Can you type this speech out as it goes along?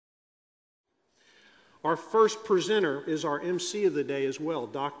Our first presenter is our MC of the day as well,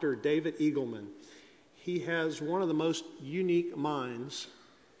 Dr. David Eagleman. He has one of the most unique minds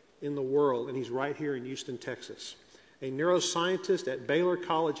in the world, and he's right here in Houston, Texas. A neuroscientist at Baylor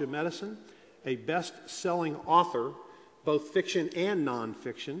College of Medicine, a best-selling author, both fiction and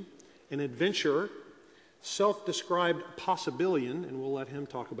nonfiction, an adventurer, self-described possibilian, and we'll let him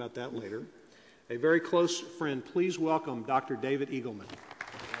talk about that later, a very close friend. Please welcome Dr. David Eagleman.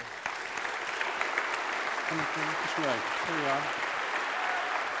 This way. Here we are.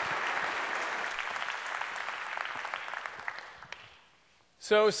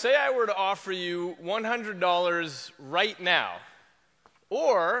 So say I were to offer you $100 right now,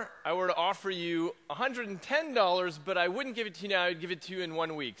 or I were to offer you $110, but I wouldn't give it to you now, I'd give it to you in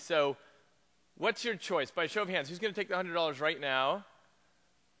 1 week. So what's your choice? By show of hands, who's going to take the $100 right now?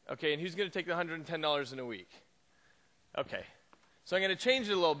 Okay, and who's going to take the $110 in a week? Okay, so I'm going to change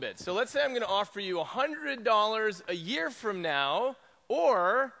it a little bit. So let's say I'm going to offer you $100 a year from now,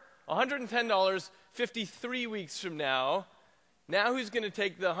 or $110 53 weeks from now. Now who's going to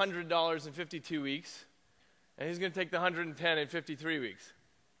take the $100 in 52 weeks? And who's going to take the $110 in 53 weeks?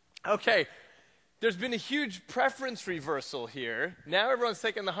 Okay, there's been a huge preference reversal here. Now everyone's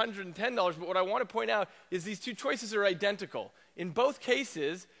taking the $110, but what I want to point out is these two choices are identical. In both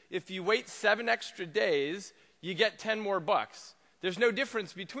cases, if you wait 7 extra days, you get 10 more bucks. There's no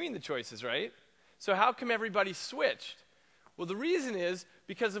difference between the choices, right? So how come everybody switched? Well, the reason is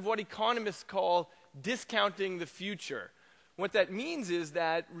because of what economists call discounting the future. What that means is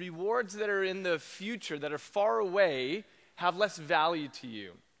that rewards that are in the future, that are far away, have less value to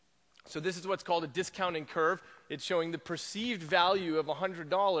you. So this is what's called a discounting curve. It's showing the perceived value of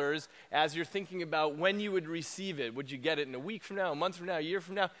 $100 as you're thinking about when you would receive it. Would you get it in a week from now, a month from now, a year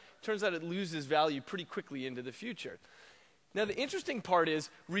from now? Turns out it loses value pretty quickly into the future. Now the interesting part is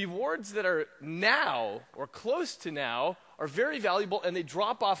rewards that are now or close to now are very valuable and they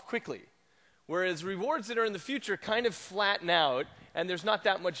drop off quickly. Whereas rewards that are in the future kind of flatten out, and there's not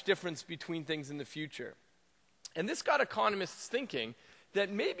that much difference between things in the future. And this got economists thinking that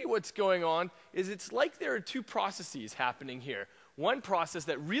maybe what's going on is it's like there are two processes happening here. One process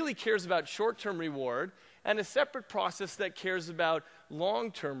that really cares about short-term reward, and a separate process that cares about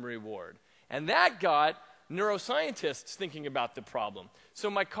long-term reward. And that got neuroscientists thinking about the problem. So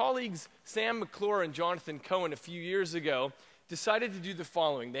my colleagues Sam McClure and Jonathan Cohen a few years ago decided to do the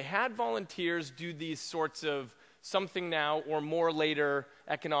following. They had volunteers do these sorts of something now or more later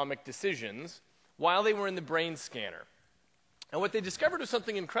economic decisions while they were in the brain scanner. And what they discovered was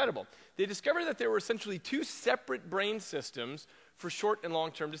something incredible. They discovered that there were essentially two separate brain systems for short and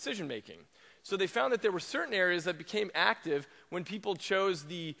long-term decision making. So they found that there were certain areas that became active when people chose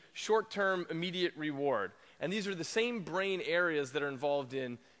the short-term immediate reward. And these are the same brain areas that are involved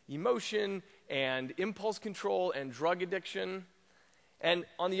in emotion and impulse control and drug addiction. And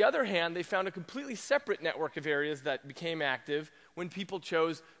on the other hand, they found a completely separate network of areas that became active when people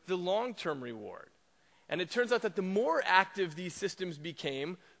chose the long-term reward. And it turns out that the more active these systems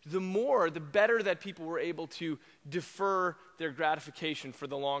became, the better that people were able to defer their gratification for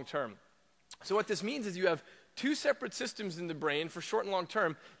the long term. So what this means is you have two separate systems in the brain for short and long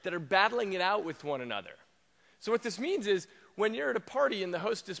term that are battling it out with one another. So what this means is when you're at a party and the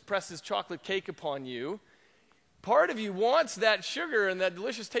hostess presses chocolate cake upon you, part of you wants that sugar and that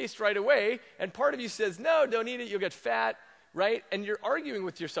delicious taste right away, and part of you says, no, don't eat it, you'll get fat, right? And you're arguing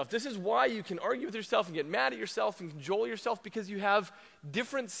with yourself. This is why you can argue with yourself and get mad at yourself and cajole yourself, because you have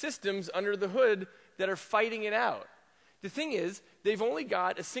different systems under the hood that are fighting it out. The thing is, they've only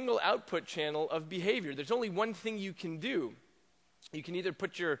got a single output channel of behavior. There's only one thing you can do. You can either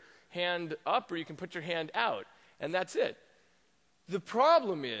put your hand up or you can put your hand out, and that's it. The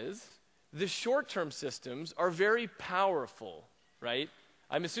problem is the short-term systems are very powerful, right?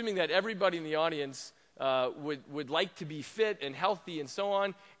 I'm assuming that everybody in the audience would like to be fit and healthy and so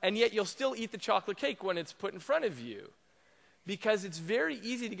on, and yet you'll still eat the chocolate cake when it's put in front of you because it's very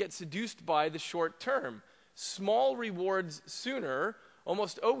easy to get seduced by the short term. Small rewards sooner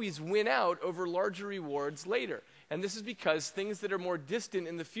almost always win out over larger rewards later. And this is because things that are more distant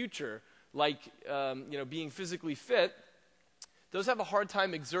in the future, like being physically fit, those have a hard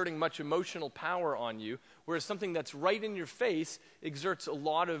time exerting much emotional power on you, whereas something that's right in your face exerts a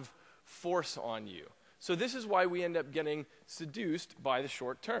lot of force on you. So this is why we end up getting seduced by the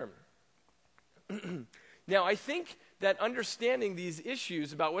short term. Now, I think that understanding these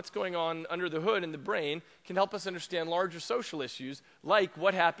issues about what's going on under the hood in the brain can help us understand larger social issues, like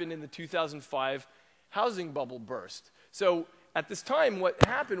what happened in the 2005 housing bubble burst. So at this time, what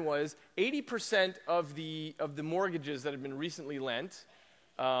happened was 80% of the mortgages that had been recently lent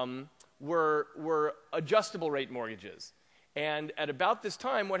were adjustable rate mortgages. And at about this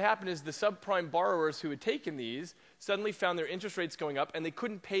time, what happened is the subprime borrowers who had taken these suddenly found their interest rates going up, and they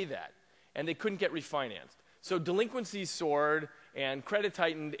couldn't pay that, and they couldn't get refinanced. So delinquencies soared, and credit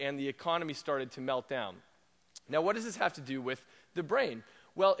tightened, and the economy started to melt down. Now, what does this have to do with the brain?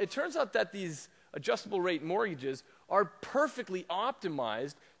 Well, it turns out that these adjustable rate mortgages are perfectly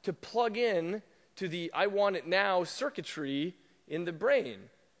optimized to plug in to the I want it now circuitry in the brain,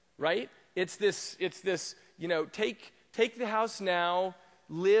 right? It's this, you know, take the house now,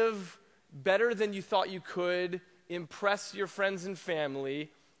 live better than you thought you could, impress your friends and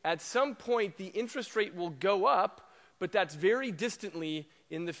family. At some point, the interest rate will go up, but that's very distantly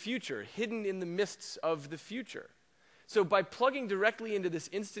in the future, hidden in the mists of the future. So by plugging directly into this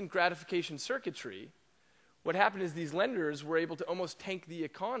instant gratification circuitry, what happened is these lenders were able to almost tank the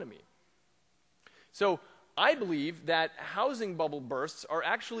economy. So I believe that housing bubble bursts are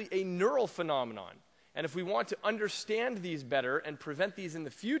actually a neural phenomenon. And if we want to understand these better and prevent these in the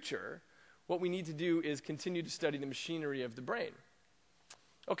future, what we need to do is continue to study the machinery of the brain.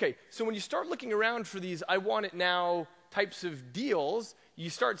 Okay, so when you start looking around for these I want it now types of deals, you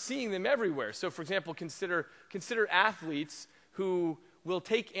start seeing them everywhere. So for example, consider athletes who will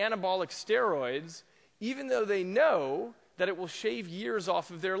take anabolic steroids even though they know that it will shave years off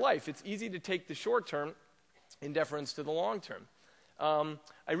of their life. It's easy to take the short term in deference to the long term.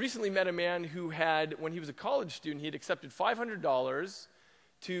 I recently met a man who had, when he was a college student, he had accepted $500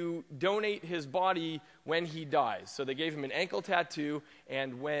 to donate his body when he dies. So they gave him an ankle tattoo,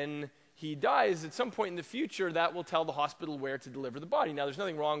 and when he dies, at some point in the future, that will tell the hospital where to deliver the body. Now, there's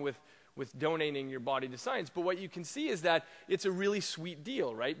nothing wrong with donating your body to science, but what you can see is that it's a really sweet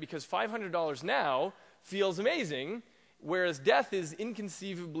deal, right? Because $500 now feels amazing, whereas death is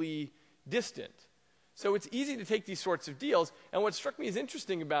inconceivably distant. So it's easy to take these sorts of deals, and what struck me as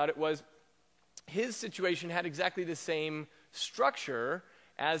interesting about it was his situation had exactly the same structure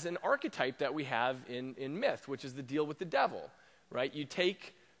as an archetype that we have in myth, which is the deal with the devil, right? You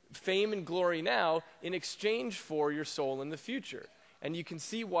take fame and glory now in exchange for your soul in the future. And you can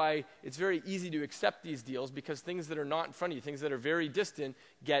see why it's very easy to accept these deals, because things that are not in front of you, things that are very distant,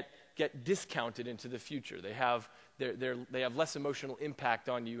 get discounted into the future. They have less emotional impact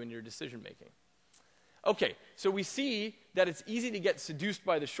on you and your decision making. Okay, so we see that it's easy to get seduced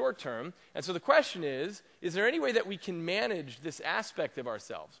by the short term, and so the question is there any way that we can manage this aspect of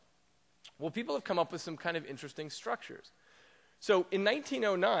ourselves? Well, people have come up with some kind of interesting structures. So in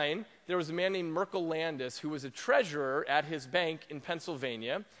 1909, there was a man named Merkel Landis who was a treasurer at his bank in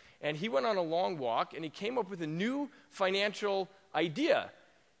Pennsylvania, and he went on a long walk, and he came up with a new financial idea.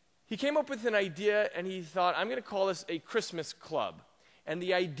 He came up with an idea, and he thought, I'm going to call this a Christmas club. And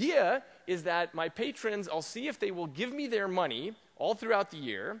the idea is that my patrons, I'll see if they will give me their money all throughout the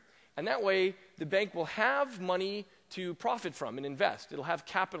year, and that way the bank will have money to profit from and invest. It'll have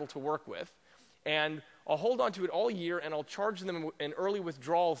capital to work with, and I'll hold on to it all year, and I'll charge them an early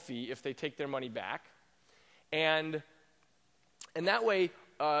withdrawal fee if they take their money back. And that way,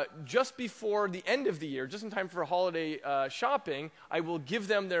 just before the end of the year, just in time for holiday shopping, I will give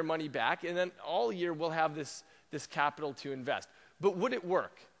them their money back, and then all year we'll have this capital to invest. But would it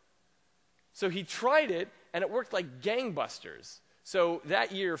work? So he tried it, and it worked like gangbusters. So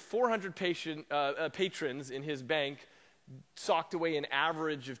that year, 400 patrons in his bank socked away an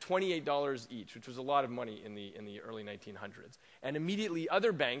average of $28 each, which was a lot of money in the early 1900s. And immediately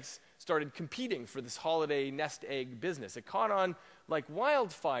other banks started competing for this holiday nest egg business. It caught on like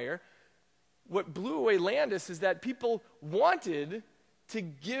wildfire. What blew away Landis is that people wanted to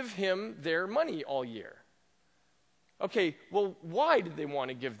give him their money all year. Okay, well, why did they want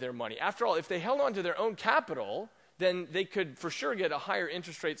to give their money? After all, if they held on to their own capital, then they could for sure get a higher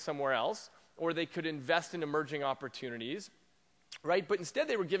interest rate somewhere else, or they could invest in emerging opportunities, right? But instead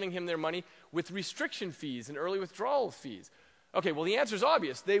they were giving him their money with restriction fees and early withdrawal fees. Okay, well, the answer is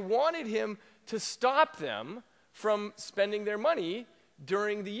obvious. They wanted him to stop them from spending their money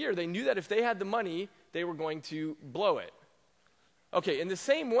during the year. They knew that if they had the money, they were going to blow it. Okay, in the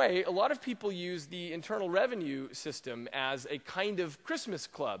same way, a lot of people use the Internal Revenue System as a kind of Christmas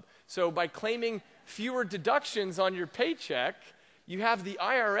club. So by claiming fewer deductions on your paycheck, you have the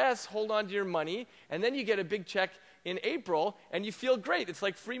IRS hold on to your money, and then you get a big check in April, and you feel great. It's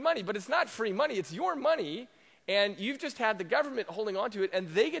like free money, but it's not free money. It's your money, and you've just had the government holding on to it, and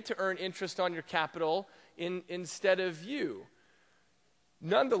they get to earn interest on your capital instead of you.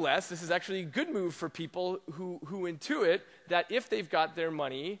 Nonetheless, this is actually a good move for people who intuit that if they've got their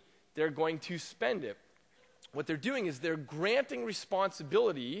money, they're going to spend it. What they're doing is they're granting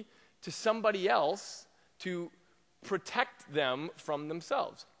responsibility to somebody else to protect them from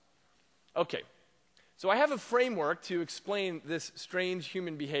themselves. Okay, so I have a framework to explain this strange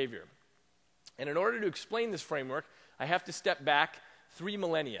human behavior. And in order to explain this framework, I have to step back 3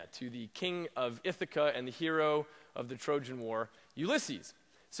 millennia to the king of Ithaca and the hero of the Trojan War, Ulysses.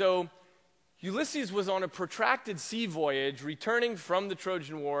 So Ulysses was on a protracted sea voyage returning from the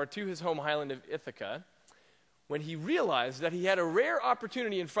Trojan War to his home island of Ithaca when he realized that he had a rare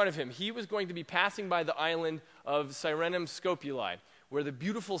opportunity in front of him. He was going to be passing by the island of Sirenum Scopuli, where the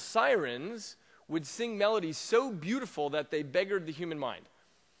beautiful sirens would sing melodies so beautiful that they beggared the human mind.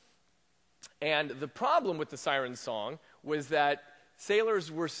 And the problem with the siren song was that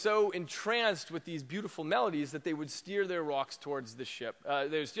sailors were so entranced with these beautiful melodies that they would steer their rocks towards the ship.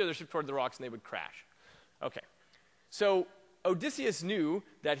 They would steer their ship toward the rocks and they would crash. Okay, so Odysseus knew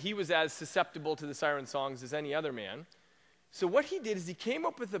that he was as susceptible to the siren songs as any other man. So what he did is he came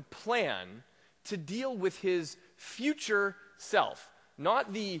up with a plan to deal with his future self.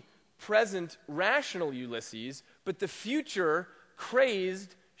 Not the present rational Ulysses, but the future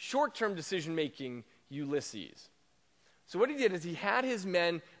crazed, short-term decision-making Ulysses. So what he did is he had his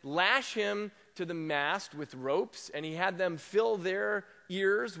men lash him to the mast with ropes, and he had them fill their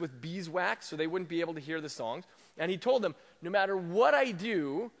ears with beeswax so they wouldn't be able to hear the songs. And he told them, no matter what I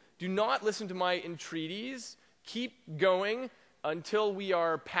do, do not listen to my entreaties. Keep going until we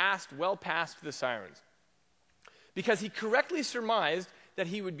are well past the sirens. Because he correctly surmised that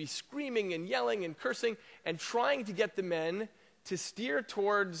he would be screaming and yelling and cursing and trying to get the men to steer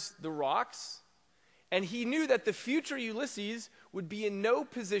towards the rocks. And he knew that the future Ulysses would be in no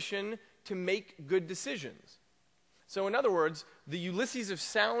position to make good decisions. So in other words, the Ulysses of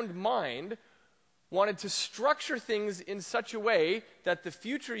sound mind wanted to structure things in such a way that the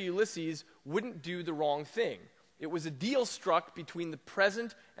future Ulysses wouldn't do the wrong thing. It was a deal struck between the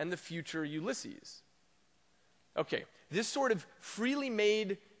present and the future Ulysses. Okay, this sort of freely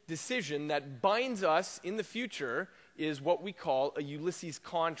made decision that binds us in the future is what we call a Ulysses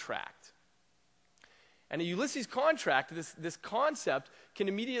contract. And a Ulysses contract, this concept, can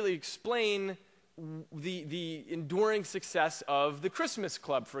immediately explain the enduring success of the Christmas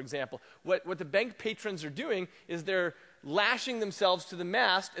Club, for example. What the bank patrons are doing is they're lashing themselves to the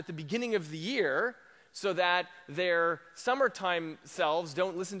mast at the beginning of the year so that their summertime selves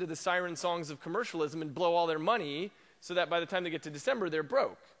don't listen to the siren songs of commercialism and blow all their money so that by the time they get to December, they're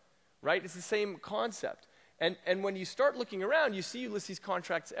broke, right? It's the same concept. And when you start looking around, you see Ulysses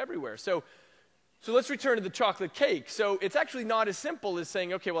contracts everywhere. So let's return to the chocolate cake. So it's actually not as simple as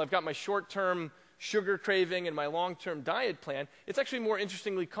saying, okay, well, I've got my short-term sugar craving and my long-term diet plan. It's actually more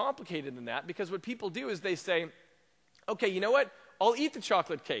interestingly complicated than that, because what people do is they say, okay, you know what? I'll eat the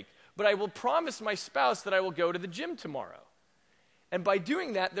chocolate cake, but I will promise my spouse that I will go to the gym tomorrow. And by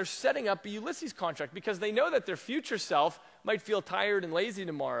doing that, they're setting up a Ulysses contract because they know that their future self might feel tired and lazy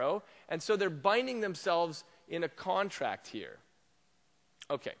tomorrow, and so they're binding themselves in a contract here.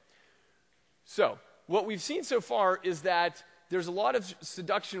 Okay. So, what we've seen so far is that there's a lot of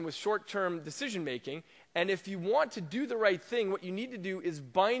seduction with short-term decision-making, and if you want to do the right thing, what you need to do is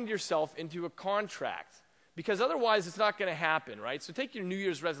bind yourself into a contract, because otherwise it's not going to happen, right? So take your New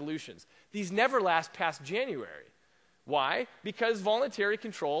Year's resolutions. These never last past January. Why? Because voluntary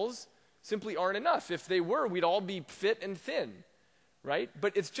controls simply aren't enough. If they were, we'd all be fit and thin, right?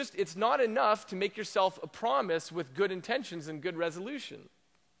 But it's not enough to make yourself a promise with good intentions and good resolution.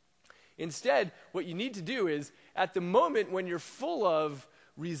 Instead, what you need to do is, at the moment when you're full of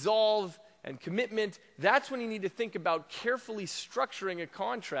resolve and commitment, that's when you need to think about carefully structuring a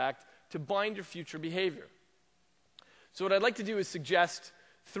contract to bind your future behavior. So what I'd like to do is suggest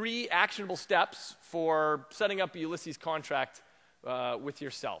 3 actionable steps for setting up a Ulysses contract with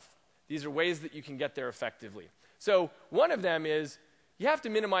yourself. These are ways that you can get there effectively. So one of them is you have to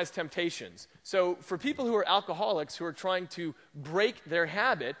minimize temptations. So for people who are alcoholics who are trying to break their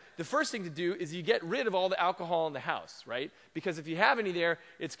habit, the first thing to do is you get rid of all the alcohol in the house, right? Because if you have any there,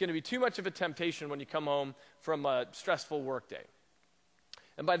 it's going to be too much of a temptation when you come home from a stressful workday.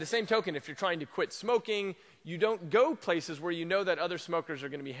 And by the same token, if you're trying to quit smoking, you don't go places where you know that other smokers are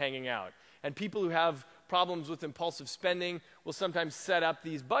going to be hanging out. And people who have problems with impulsive spending will sometimes set up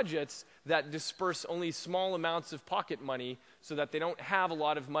these budgets that disperse only small amounts of pocket money so that they don't have a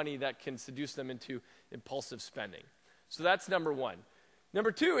lot of money that can seduce them into impulsive spending. So that's number 1.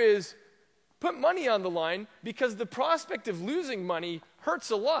 Number 2 is put money on the line, because the prospect of losing money hurts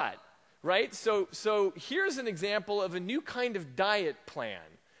a lot, right? So here's an example of a new kind of diet plan.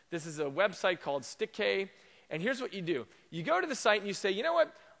 This is a website called Stick-K, and here's what you do. You go to the site and you say, you know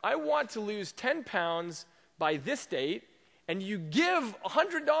what? I want to lose 10 pounds by this date, and you give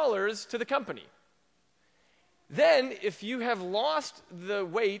 $100 to the company. Then, if you have lost the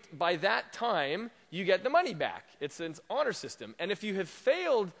weight by that time, you get the money back. It's an honor system. And if you have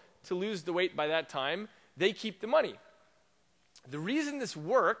failed to lose the weight by that time, they keep the money. The reason this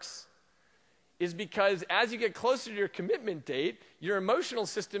works is because as you get closer to your commitment date, your emotional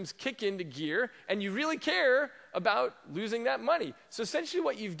systems kick into gear, and you really care about losing that money. So essentially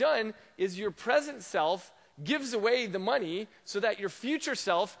what you've done is your present self gives away the money so that your future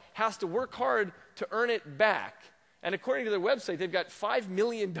self has to work hard to earn it back. And according to their website, they've got $5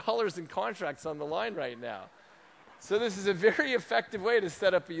 million in contracts on the line right now. So this is a very effective way to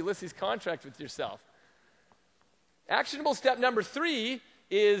set up a Ulysses contract with yourself. Actionable step number 3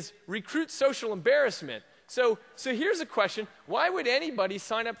 is recruit social embarrassment. So here's a question. Why would anybody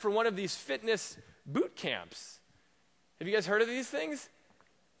sign up for one of these fitness boot camps? Have you guys heard of these things?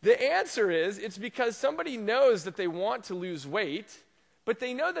 The answer is it's because somebody knows that they want to lose weight, but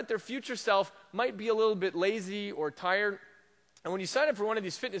they know that their future self might be a little bit lazy or tired. And when you sign up for one of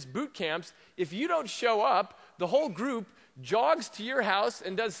these fitness boot camps, if you don't show up, the whole group jogs to your house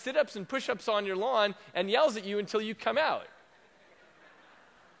and does sit-ups and push-ups on your lawn and yells at you until you come out.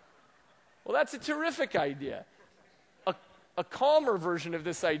 Well, that's a terrific idea. A calmer version of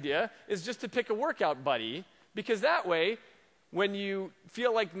this idea is just to pick a workout buddy, because that way, when you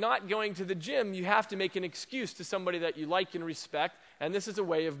feel like not going to the gym, you have to make an excuse to somebody that you like and respect, and this is a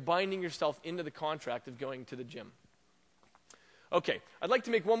way of binding yourself into the contract of going to the gym. Okay, I'd like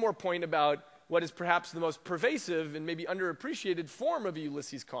to make one more point about what is perhaps the most pervasive and maybe underappreciated form of a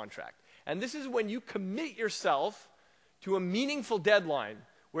Ulysses contract. And this is when you commit yourself to a meaningful deadline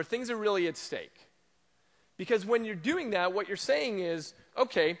where things are really at stake. Because when you're doing that, what you're saying is,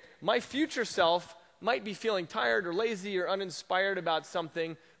 okay, my future self might be feeling tired or lazy or uninspired about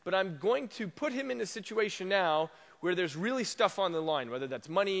something, but I'm going to put him in a situation now where there's really stuff on the line, whether that's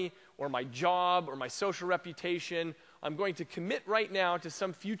money or my job or my social reputation. I'm going to commit right now to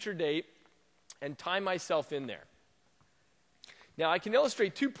some future date and tie myself in there. Now, I can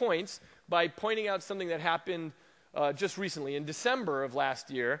illustrate 2 points by pointing out something that happened just recently. In December of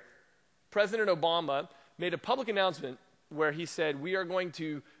last year, President Obama made a public announcement where he said, we are going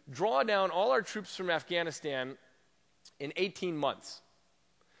to draw down all our troops from Afghanistan in 18 months.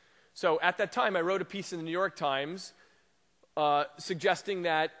 So at that time, I wrote a piece in the New York Times suggesting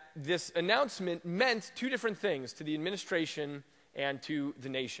that this announcement meant 2 different things to the administration and to the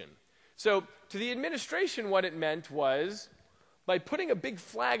nation. So to the administration, what it meant was, by putting a big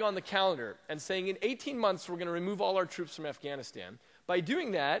flag on the calendar and saying in 18 months we're going to remove all our troops from Afghanistan, by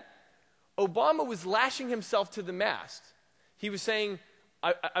doing that, Obama was lashing himself to the mast. He was saying,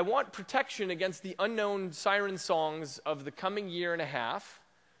 I want protection against the unknown siren songs of the coming year and a half,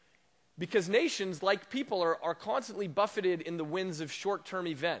 because nations, like people, are constantly buffeted in the winds of short-term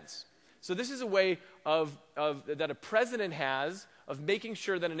events. So this is a way that a president has of making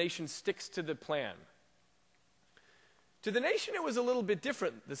sure that a nation sticks to the plan. To the nation, it was a little bit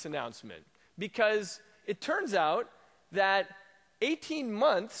different, this announcement, because it turns out that 18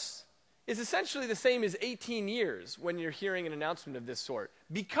 months is essentially the same as 18 years when you're hearing an announcement of this sort,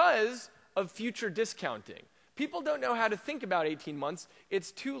 because of future discounting. People don't know how to think about 18 months.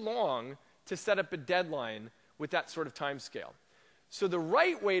 It's too long to set up a deadline with that sort of time scale. So the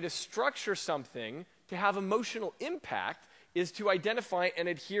right way to structure something to have emotional impact is to identify and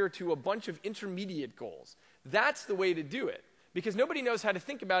adhere to a bunch of intermediate goals. That's the way to do it, because nobody knows how to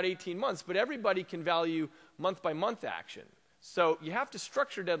think about 18 months, but everybody can value month-by-month action. So you have to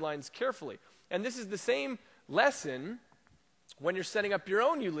structure deadlines carefully. And this is the same lesson when you're setting up your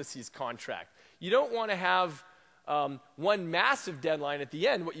own Ulysses contract. You don't want to have one massive deadline at the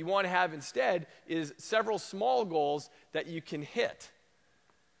end. What you want to have instead is several small goals that you can hit.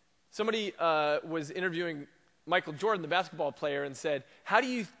 Somebody was interviewing Michael Jordan, the basketball player, and said, how do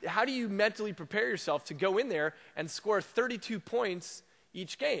you mentally prepare yourself to go in there and score 32 points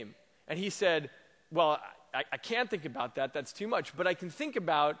each game? And he said, well, I can't think about that. That's too much. But I can think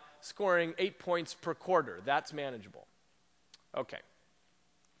about scoring 8 points per quarter. That's manageable. Okay.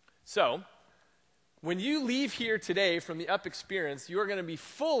 So when you leave here today from the UP experience, you are going to be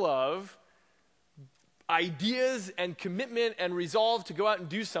full of ideas and commitment and resolve to go out and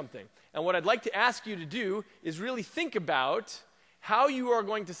do something. And what I'd like to ask you to do is really think about how you are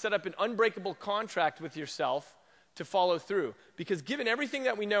going to set up an unbreakable contract with yourself to follow through. Because given everything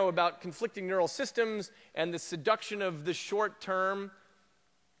that we know about conflicting neural systems and the seduction of the short term,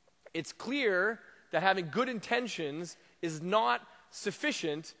 it's clear that having good intentions is not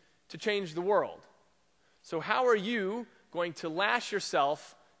sufficient to change the world. So how are you going to lash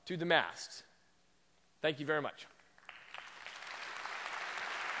yourself to the mast? Thank you very much.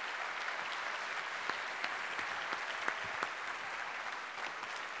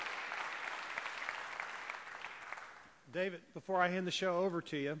 David, before I hand the show over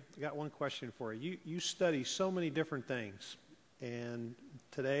to you, I got one question for you. You study so many different things, and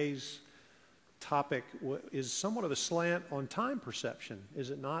today's topic is somewhat of a slant on time perception, is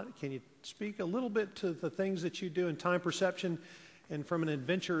it not? Can you speak a little bit to the things that you do in time perception? And from an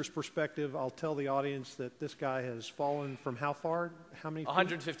adventurer's perspective, I'll tell the audience that this guy has fallen from how far? How many feet?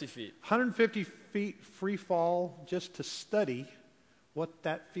 150 feet. 150 feet free fall just to study what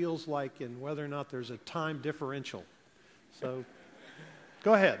that feels like and whether or not there's a time differential. So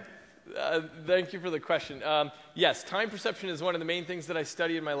go ahead. Thank you for the question. Yes, time perception is one of the main things that I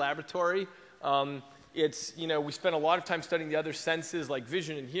study in my laboratory. It's, we spend a lot of time studying the other senses like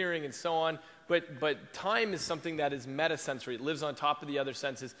vision and hearing and so on, but time is something that is metasensory. It lives on top of the other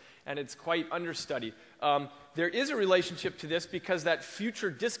senses, and it's quite understudied. There is a relationship to this because that future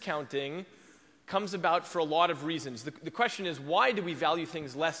discounting comes about for a lot of reasons. The question is, why do we value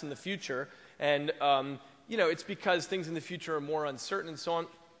things less in the future? And, it's because things in the future are more uncertain and so on.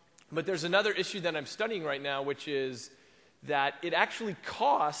 But there's another issue that I'm studying right now, which is that it actually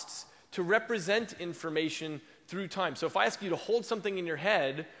costs to represent information through time. So if I ask you to hold something in your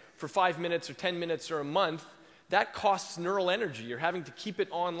head for 5 minutes or 10 minutes or a month, that costs neural energy. You're having to keep it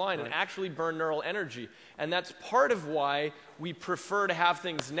online and actually burn neural energy. And that's part of why we prefer to have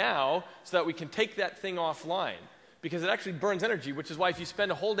things now so that we can take that thing offline. Because it actually burns energy, which is why if you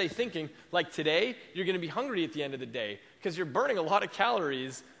spend a whole day thinking, like today, you're going to be hungry at the end of the day because you're burning a lot of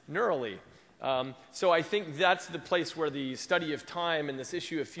calories neurally. So I think that's the place where the study of time and this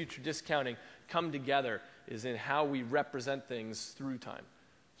issue of future discounting come together, is in how we represent things through time.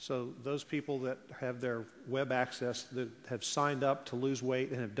 So those people that have their web access, that have signed up to lose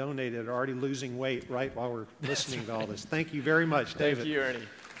weight and have donated, are already losing weight right while we're listening to all this. Thank you very much, David. Thank you, Ernie.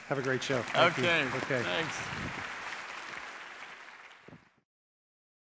 Have a great show. Okay. Thanks.